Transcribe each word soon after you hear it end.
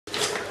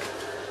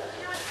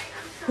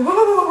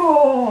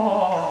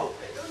Oh,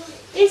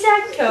 is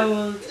that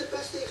cold?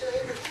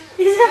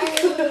 Is that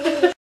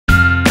cold?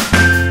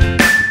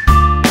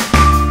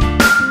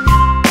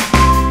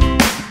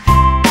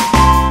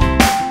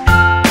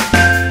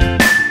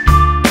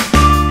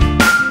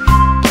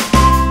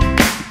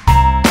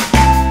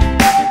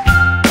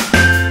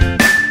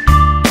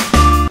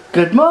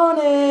 Good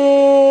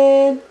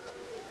morning!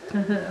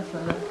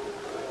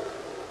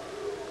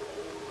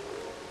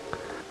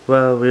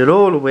 Well, we're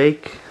all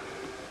awake.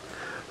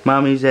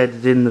 Mommy's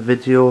editing the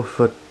video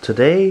for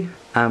today,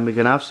 and we're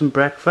gonna have some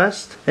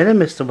breakfast. Innit,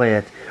 Mr.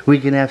 Wyatt? We're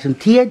gonna have some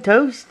tea and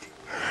toast,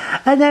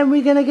 and then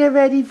we're gonna get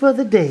ready for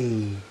the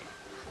day.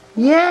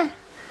 Yeah?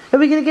 Are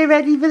we gonna get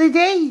ready for the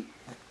day?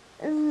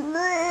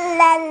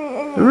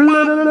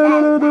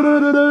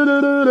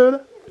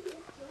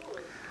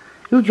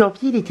 You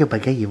dropped your little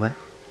bugger, you are.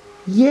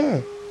 Yeah.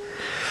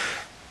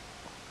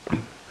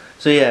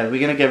 So yeah,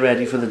 we're gonna get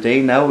ready for the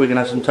day now. We're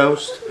gonna have some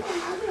toast,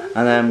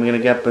 and then we're gonna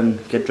get up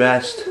and get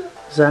dressed.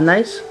 Is that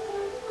nice?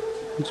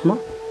 Once more.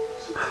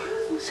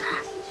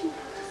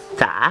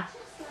 Da.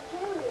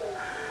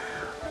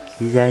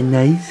 Is that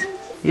nice?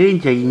 You're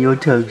enjoying your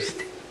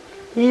toast.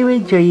 You're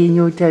enjoying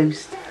your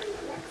toast.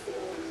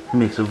 He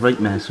makes a right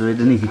mess of it,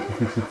 doesn't he?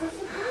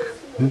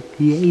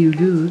 Yeah, you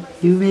do.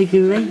 You make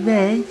a right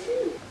mess.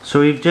 So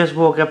we've just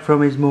woke up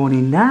from his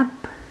morning nap.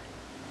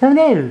 Oh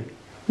no.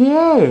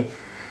 Yeah.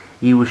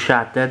 He was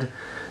shattered,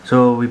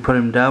 so we put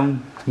him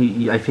down.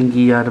 I think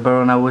he had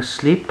about an hour's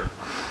sleep.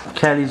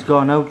 Kelly's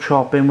gone out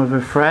shopping with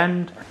a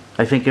friend.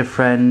 I think a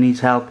friend needs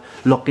help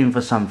looking for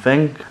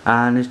something,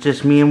 and it's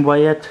just me and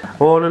Wyatt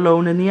all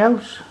alone in the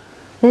house.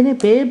 Isn't it,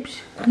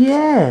 babes?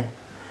 Yeah.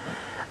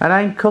 And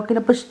I'm cooking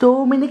up a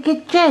storm in the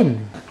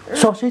kitchen.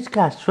 Sausage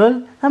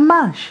casserole and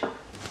mash.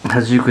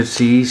 As you could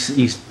see,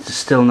 he's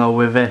still not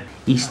with it.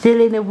 He's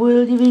still in a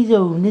world of his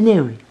own, isn't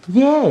he?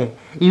 Yeah.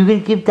 Are you gonna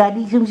give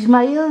Daddy some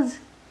smiles?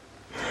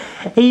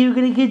 Are you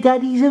gonna give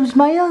Daddy some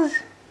smiles?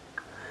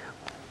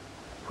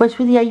 What's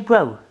with the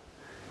eyebrow?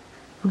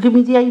 Give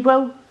me the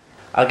eyebrow.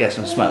 I'll get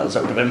some smiles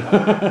out of him.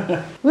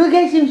 We'll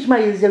get some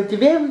smiles out of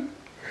him.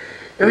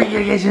 We'll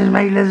get some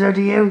smiles out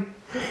of you.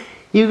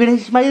 You gonna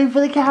smile for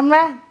the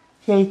camera?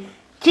 Say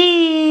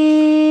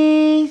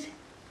cheese.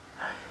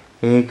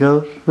 There you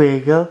go.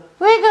 Wiggle.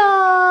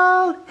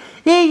 Wiggle.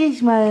 There you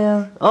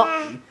smile.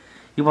 Oh,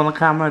 you want the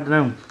camera? I don't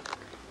know.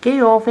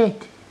 Get off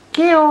it.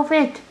 Get off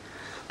it.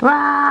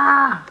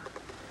 Ah.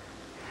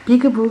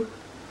 Peekaboo.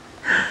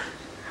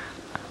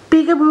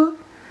 Peekaboo.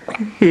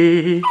 Peekaboo.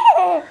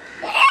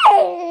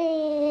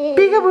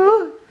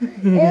 Peekaboo.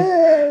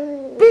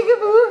 Very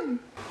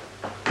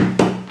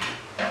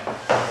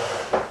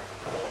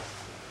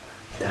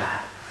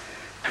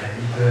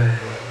good.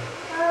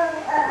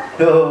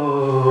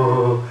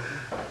 Oh.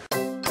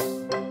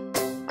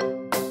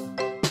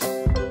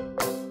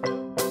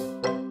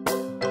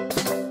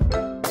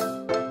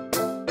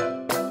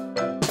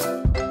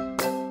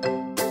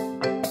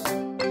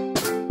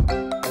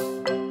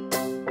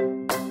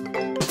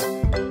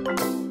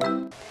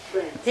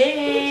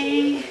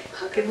 Hey,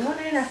 good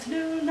morning,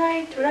 afternoon,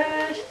 night,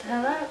 rest,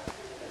 hello.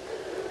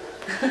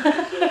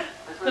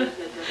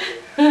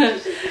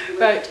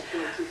 Right,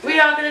 we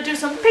are going to do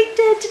some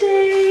painting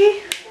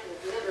today.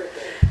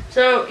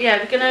 So yeah,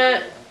 we're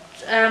gonna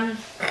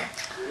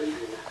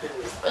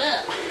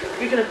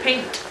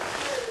paint.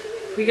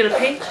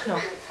 No.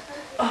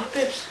 Oh,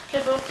 babes,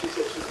 careful.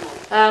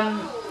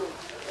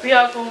 We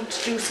are going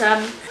to do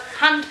some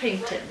hand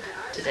painting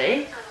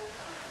today,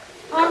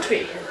 aren't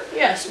we?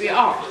 Yes, we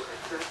are.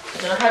 I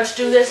don't know how to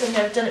do this. I've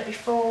never done it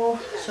before,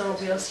 so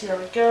we'll see how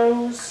it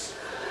goes.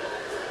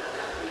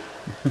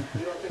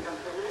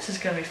 This is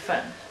gonna be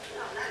fun.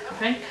 I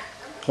think.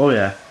 Oh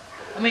yeah.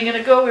 And we're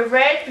gonna go with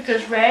red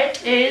because red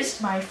is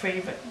my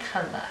favourite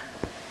colour.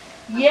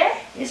 Yeah?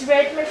 Is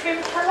red my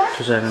favourite colour?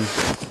 2 seconds.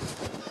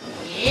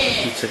 Yeah.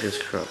 He took his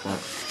crap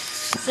off.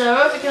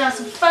 So we can have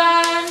some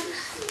fun.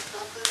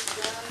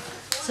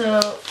 So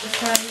we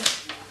can.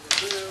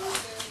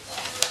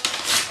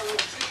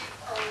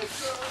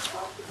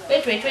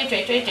 Wait.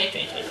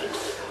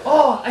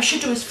 Oh, I should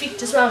do his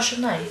feet as well,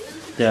 shouldn't I?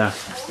 Yeah.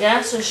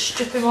 Yeah, so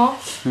strip him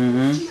off.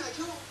 Mm-hmm.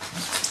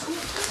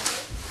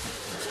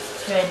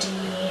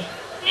 Ready.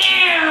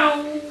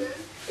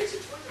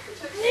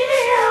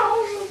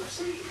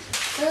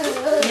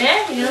 Yeah,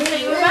 you know what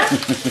I'm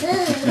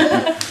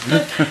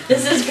saying?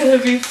 This is gonna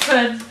be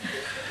fun.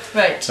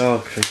 Right. Oh,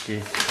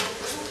 tricky.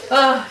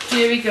 Oh,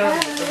 here we go.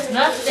 There's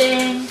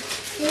nothing.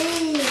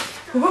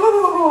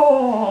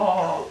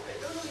 Oh,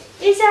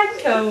 is that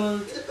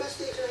cold?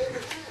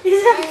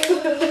 Is that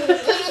cold?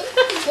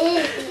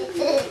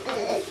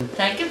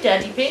 Thank you,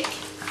 Daddy Pig.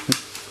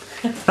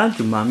 Thank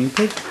you, Mommy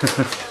Pig.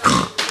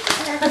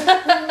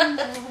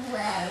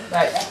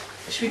 Right,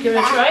 should we give it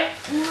a try?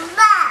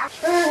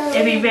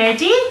 Are we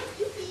ready?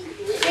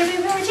 Are we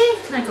ready?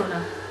 Can I go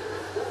now?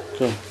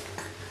 Go.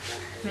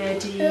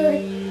 Ready?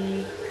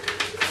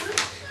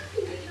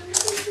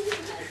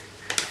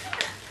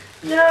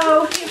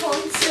 No, he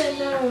wants it,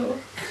 no.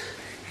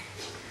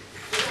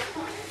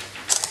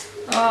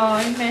 Oh,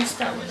 you messed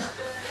that one up.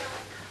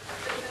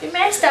 You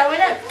messed that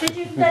one up. Did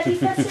you bloody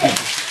fuss it?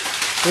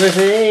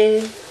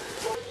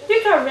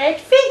 You got red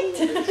feet.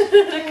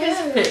 Look at his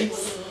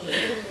face.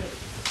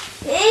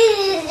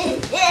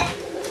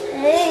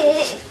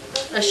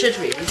 I should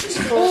really just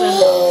hold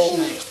on.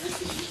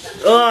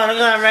 Oh, look at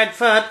that red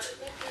foot.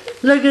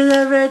 Look at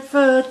that red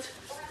foot.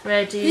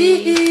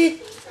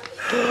 Ready?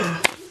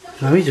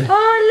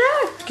 Oh,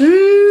 look.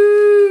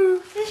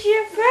 It's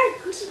your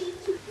foot.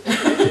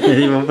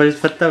 You want to put his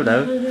foot down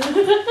now?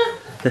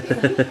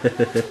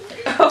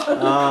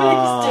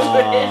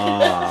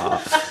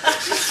 Oh,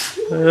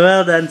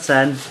 well done,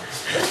 son.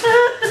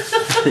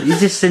 He's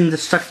just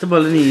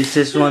indestructible, and he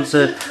just wants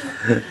to.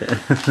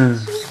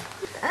 Close.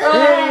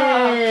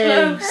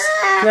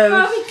 Close.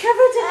 Oh, we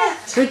covered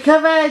it.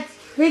 Recovered.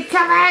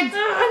 Recovered.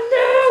 Oh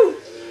no!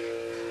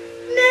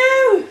 No!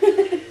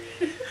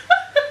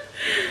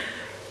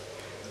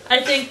 I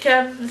think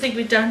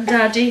we're done,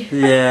 Daddy.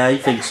 Yeah, I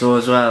think so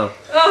as well.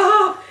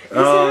 Oh!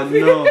 Oh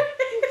no!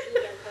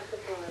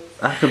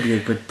 That could be a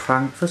good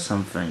prank for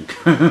something.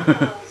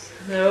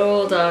 No,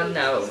 hold on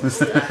now.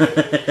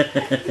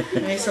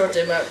 Let me sort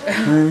him out.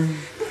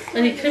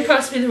 And he can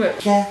pass me the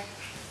whip. Yeah.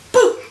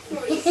 Boo!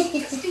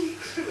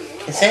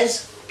 It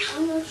says.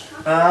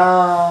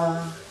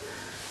 Ah.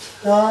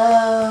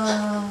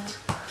 Ah.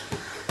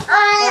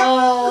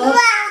 Ah.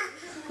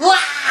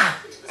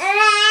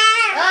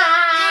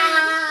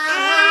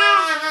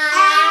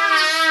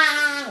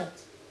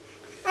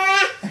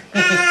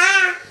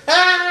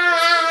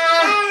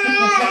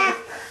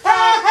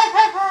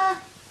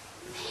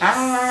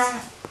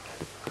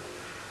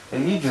 What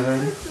are you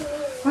doing?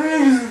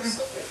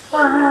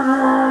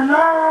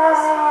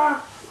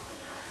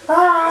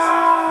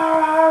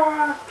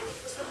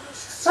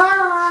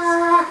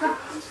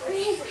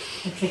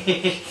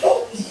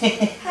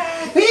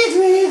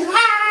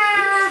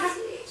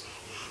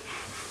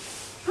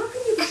 How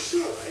can you be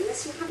sure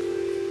unless you have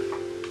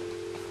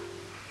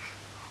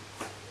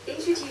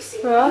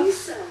introducing What? new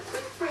surf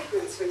with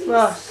fragrance release?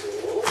 What?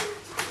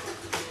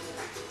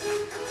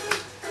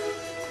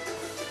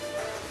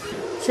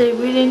 So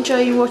really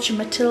enjoying watching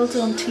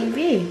Matilda on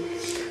TV.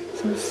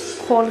 Some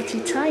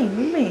quality time,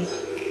 isn't we?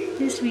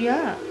 Yes, we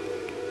are.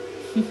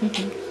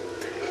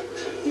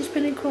 We're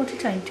spending quality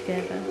time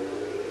together.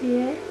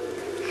 Yeah.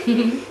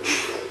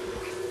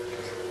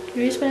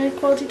 You're spending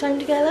quality time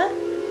together?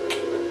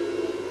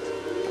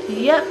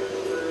 Yep.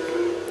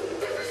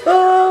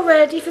 All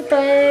ready for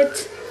bed.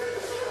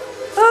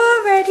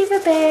 All ready for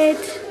bed.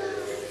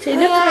 See,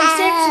 look at my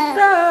sexy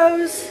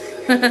clothes.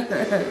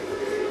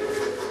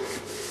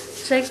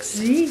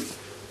 Sexy.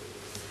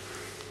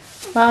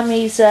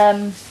 Mommy's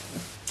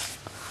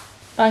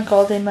bank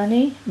holiday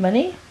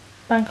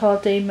bank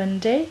holiday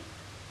Monday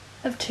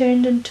have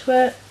turned into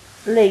a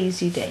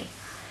lazy day.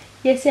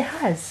 Yes, it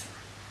has.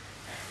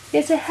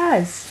 Yes, it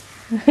has.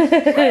 Is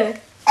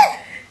it?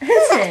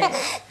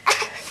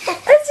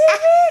 Is it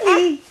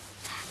really?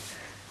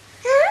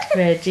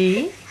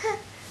 Ready?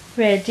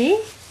 Ready?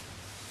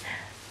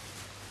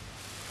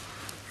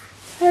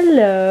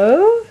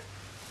 Hello?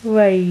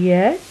 Wait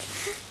yet?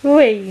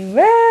 Wait,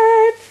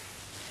 what?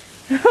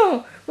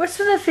 Oh, what's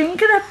with the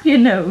finger up your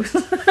nose?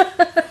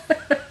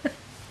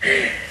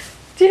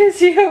 Do you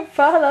see how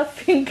far that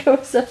finger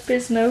was up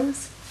his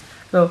nose?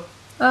 Oh.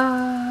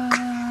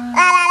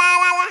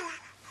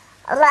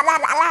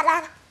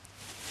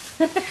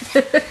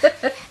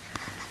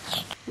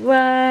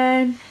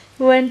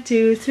 One,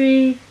 2,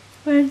 3,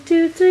 1,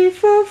 2, 3,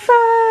 4,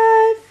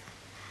 5,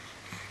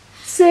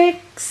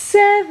 6,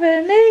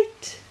 7,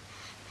 8,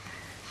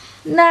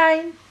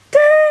 9,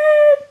 10.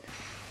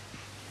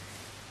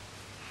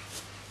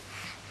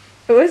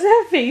 What's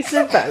that face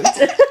about?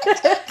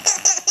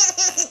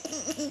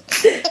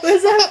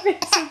 What's that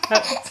face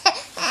about?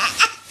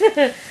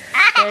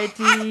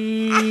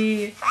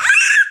 Ready?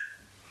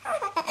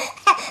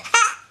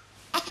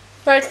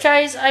 Right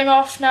guys, I'm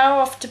off now,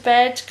 off to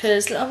bed,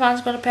 because little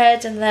man's gone to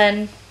bed and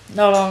then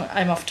not long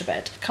I'm off to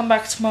bed. Come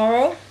back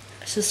tomorrow,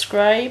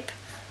 subscribe,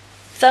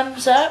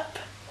 thumbs up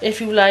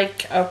if you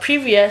like our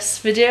previous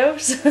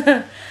videos,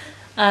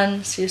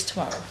 and see you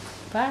tomorrow.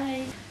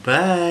 Bye.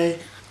 Bye.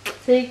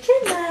 Say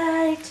good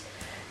night.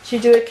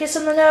 Should we do a kiss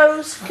on the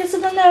nose? Kiss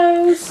on the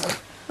nose.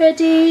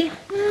 Ready?